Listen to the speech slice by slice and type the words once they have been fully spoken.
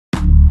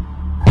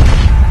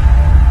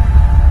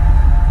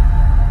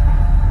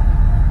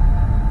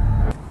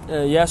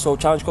Yeah, so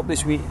Challenge Cup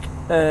this week.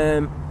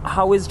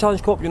 How is the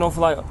Challenge Cup? You know,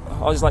 for like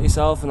odds like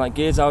yourself and like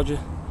Gears, how do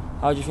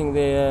you think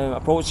they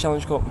approach the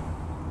Challenge Cup?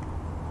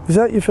 Is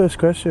that your first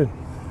question?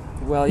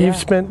 Well, yeah. You've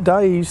spent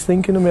days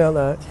thinking about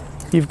that.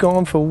 You've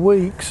gone for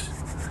weeks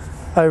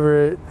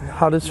over at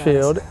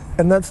Huddersfield,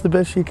 and that's the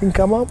best you can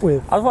come up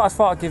with. I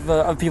thought I'd give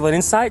other people an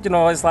insight. You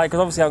know, it's like,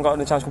 because obviously I haven't got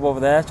any Challenge Cup over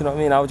there. Do you know what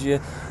I mean? How do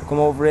you come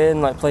over here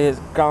and like play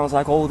at grounds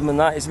like Oldham and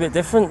that? It's a bit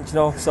different, you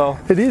know. So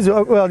it is.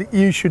 Well,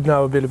 you should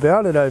know a bit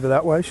about it over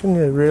that way, shouldn't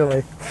you?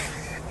 Really.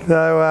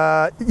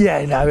 So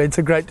yeah, no, it's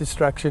a great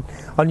distraction.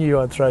 I knew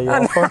I'd throw you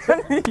off.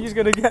 He's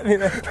going to get me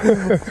there.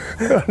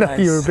 I know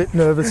you were a bit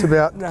nervous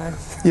about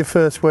your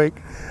first week.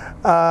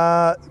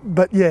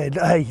 But yeah,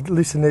 hey,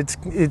 listen, it's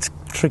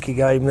a tricky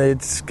game.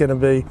 It's going to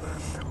be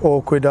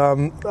awkward.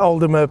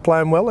 Oldham are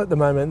playing well at the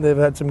moment. They've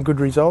had some good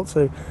results.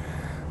 So, you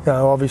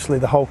know, obviously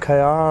the whole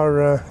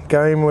KR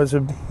game was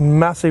a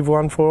massive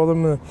one for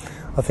them.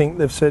 I think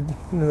they've said,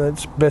 you know,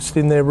 it's best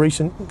in their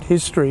recent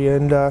history,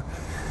 and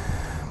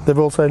they've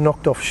also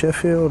knocked off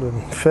Sheffield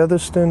and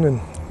Featherstone,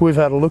 and we've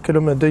had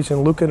a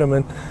decent look at them,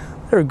 and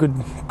they're a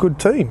good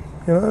team.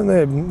 You know,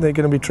 they're going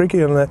to be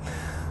tricky on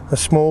a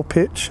small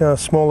pitch,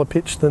 smaller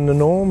pitch than the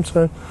norm.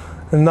 So,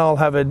 and they'll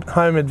have a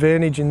home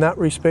advantage in that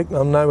respect.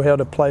 They'll know how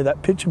to play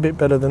that pitch a bit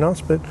better than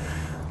us. But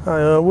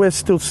we're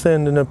still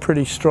standing a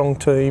pretty strong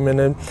team,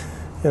 and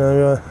you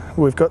know,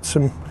 we've got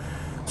some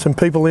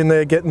people in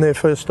there getting their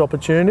first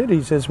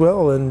opportunities as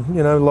well, and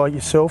you know, like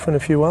yourself and a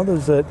few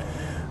others that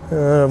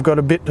have got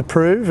a bit to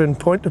prove and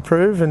point to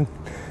prove, and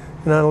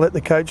you know, let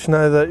the coach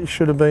know that you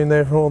should have been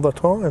there all the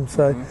time.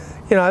 So.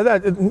 You know,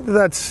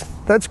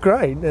 that's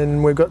great,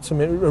 and we've got some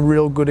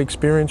real good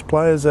experienced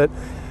players that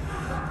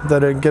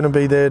are going to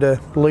be there to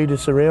lead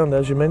us around,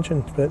 as you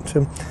mentioned. But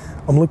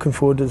I'm looking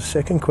forward to the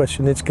second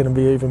question. It's going to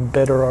be even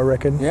better, I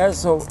reckon. Yeah.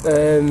 So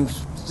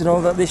you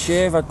know that this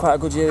year we've had quite a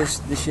good year.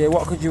 This year,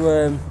 what could you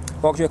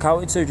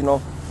account it to? You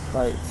know,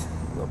 like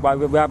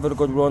we have had a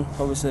good run.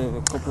 Obviously,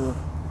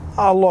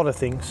 a lot of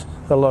things.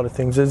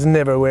 There's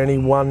never any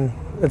one.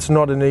 It's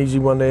not an easy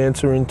one to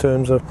answer in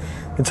terms of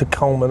it's a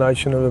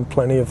culmination of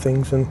plenty of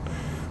things, and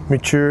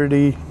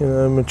maturity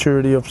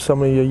of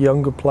some of your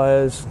younger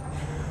players,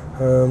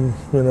 you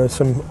know,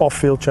 some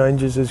off-field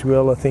changes as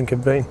well I think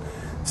have been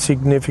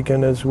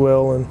significant as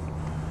well, and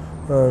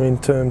in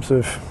terms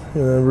of,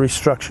 you know,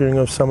 restructuring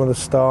of some of the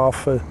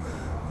staff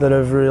that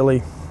have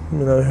really, you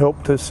know,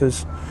 helped us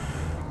has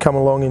come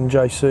along in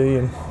JC,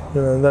 and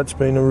you know, that's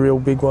been a real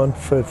big one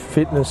for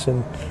fitness,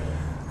 and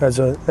as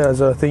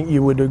I think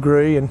you would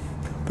agree,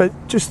 but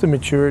just the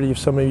maturity of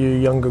some of you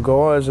younger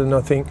guys, and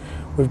I think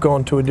we've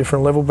gone to a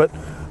different level. But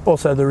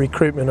also the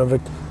recruitment of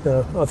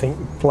I think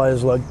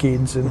players like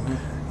Gids, and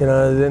you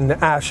know, then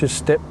Ash has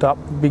stepped up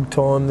big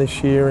time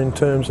this year in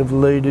terms of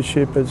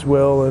leadership as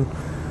well. And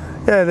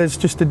yeah, there's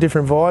just a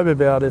different vibe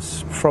about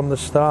us from the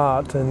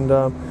start,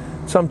 and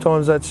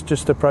sometimes that's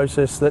just a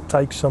process that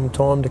takes some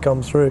time to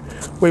come through.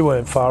 We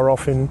weren't far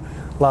off in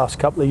last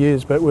couple of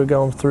years, but we're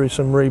going through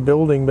some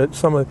rebuilding. But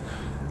some of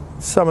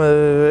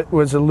it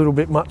was a little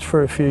bit much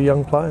for a few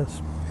young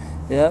players.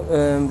 Yeah,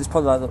 this is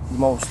probably like the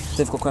most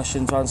difficult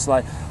question to answer.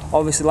 Like,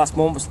 obviously last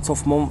month was a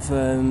tough month,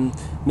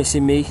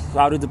 missing me.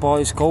 How did the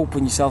boys cope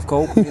and yourself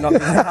cope? You're not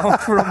been around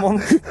for a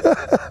month.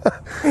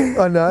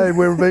 I know,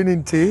 we've been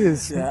in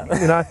tears. Yeah.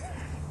 You know,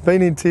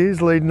 been in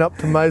tears leading up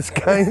to most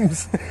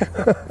games.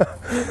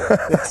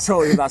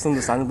 Surely that's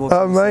understandable.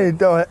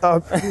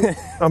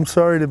 I'm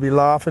sorry to be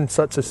laughing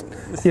such a,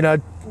 you know,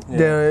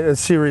 a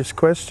serious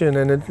question,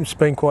 and it's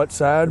been quite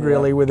sad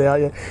really without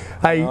you.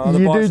 Hey,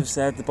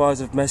 the boys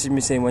have messaged me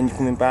saying when you're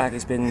coming back,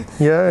 it's been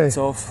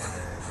tough.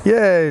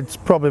 Yeah, it's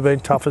probably been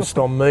toughest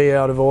on me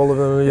out of all of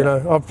them. You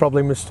know, I've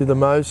probably missed you the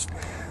most.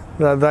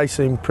 They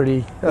seem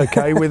pretty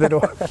okay with it.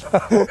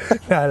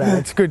 No,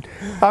 it's good.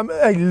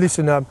 Hey,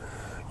 listen,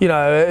 you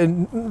know,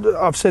 and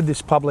I've said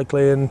this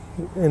publicly, and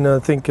I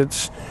think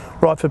it's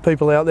right for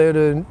people out there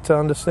to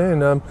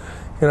understand.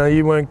 You know,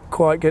 you weren't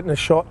quite getting a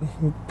shot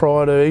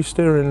prior to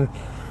Easter, and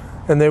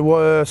there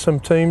were some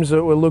teams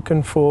that were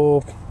looking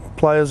for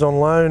players on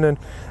loan, and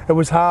it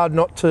was hard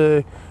not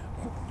to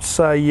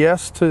say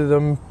yes to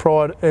them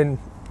and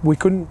we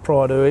couldn't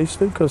prior to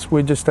Easter because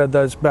we just had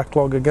those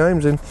backlog of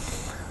games. And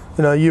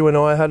you know, you and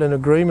I had an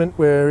agreement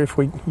where if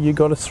you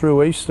got us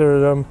through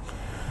Easter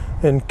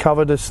and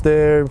covered us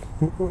there,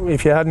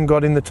 if you hadn't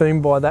got in the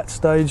team by that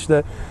stage,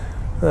 that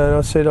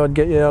I said I'd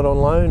get you out on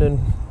loan, and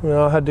you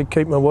know, I had to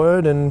keep my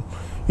word, and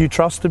you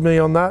trusted me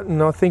on that,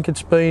 and I think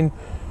it's been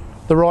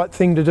the right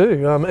thing to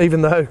do,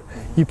 even though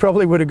you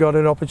probably would have got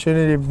an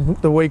opportunity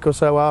the week or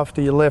so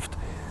after you left.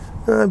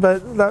 But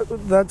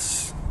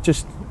that's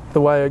just the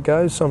way it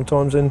goes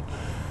sometimes, and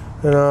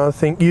I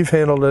think you've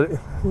handled it,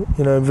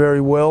 you know, very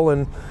well,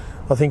 and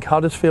I think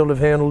Huddersfield have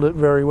handled it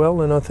very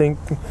well, and I think,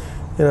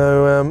 you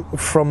know,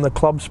 from the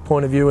club's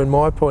point of view and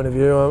my point of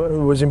view, it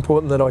was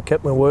important that I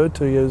kept my word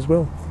to you as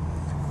well.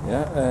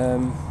 Yeah,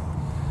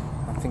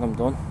 I think I'm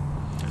done.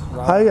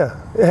 Hey,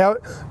 how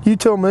you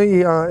tell me?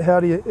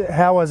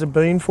 How has it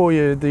been for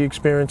you? The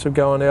experience of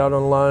going out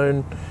on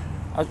loan,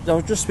 I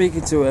was just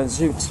speaking to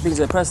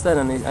the press then,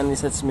 and he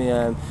said to me,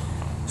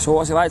 so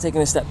what's it like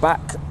taking a step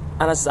back?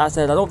 And I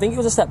said, I don't think it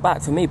was a step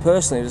back for me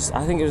personally.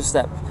 I think it was a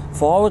step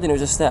forward, and it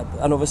was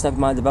another step in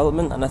my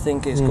development. And I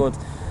think it's good.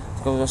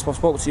 Because I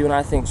spoke to you, and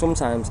I think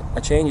sometimes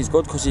a change is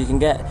good because you can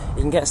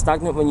get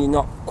stagnant when you're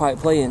not quite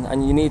playing,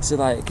 and you need to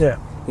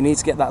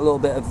get that little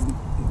bit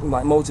of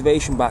like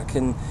motivation back.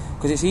 And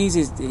because it's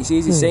easy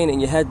saying it in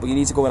your head, but you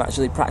need to go and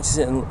actually practice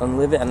it and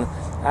live it. And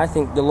I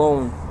think the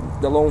loan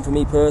for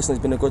me personally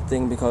has been a good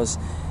thing because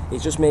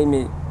it's just made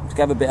me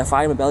have a bit of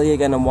fire in my belly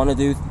again and want to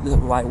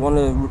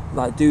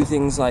do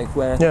things like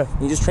where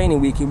you're just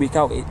training week in week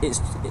out.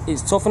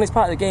 It's tough and it's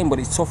part of the game, but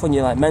it's tough on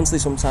you like mentally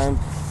sometimes.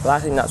 But I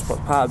think that's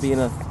part of being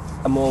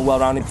a more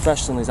well-rounded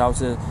professional, is how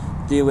to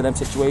deal with them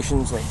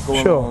situations like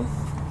going on.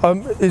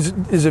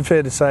 Is it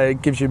fair to say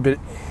it gives you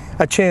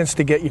a chance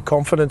to get your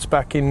confidence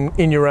back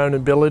in your own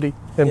ability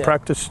and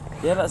practice?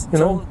 Yeah, that's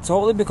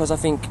totally, because I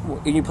think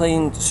when you're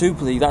playing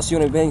Super League, that's the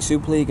only playing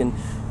Super League, and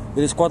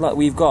with a squad like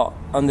we've got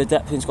and the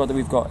depth in squad that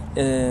we've got,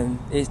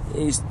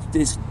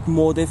 it's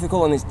more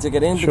difficult to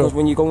get in because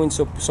when you're going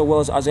so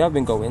well as I have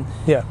been going,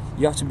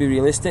 you have to be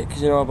realistic,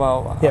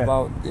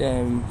 about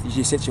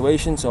your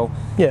situation. So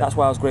that's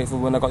why I was grateful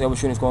when I got the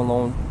opportunity to go on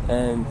loan.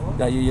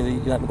 That you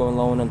let me go on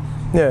loan,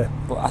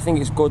 but I think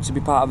it's good to be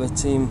part of a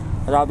team.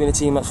 I'd rather be in a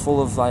team that's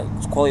full of like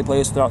quality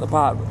players throughout the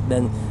park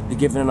than be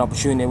given an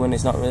opportunity when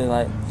it's not really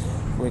like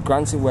we're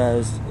granted.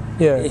 Whereas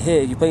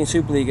here, you're playing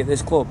Super League at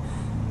this club,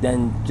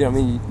 then do you know what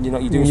I mean?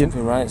 You're doing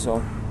something right.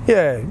 So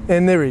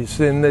and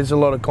there's a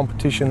lot of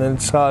competition, and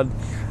it's hard,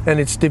 and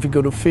it's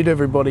difficult to fit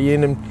everybody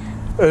in. And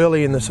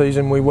early in the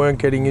season, we weren't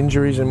getting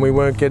injuries, and we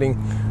weren't getting,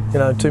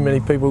 too many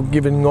people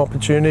giving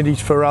opportunities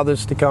for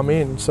others to come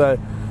in. So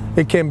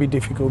it can be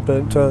difficult,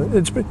 but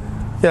it's been.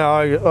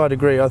 I'd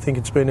agree. I think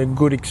it's been a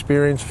good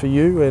experience for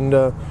you, and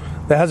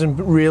there hasn't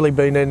really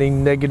been any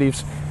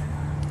negatives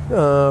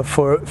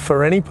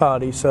for any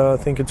party. So I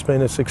think it's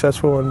been a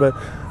successful one. But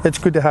it's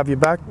good to have you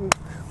back.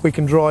 We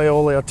can dry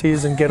all our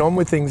tears and get on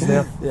with things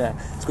now. Yeah,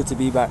 it's good to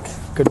be back.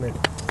 Good man.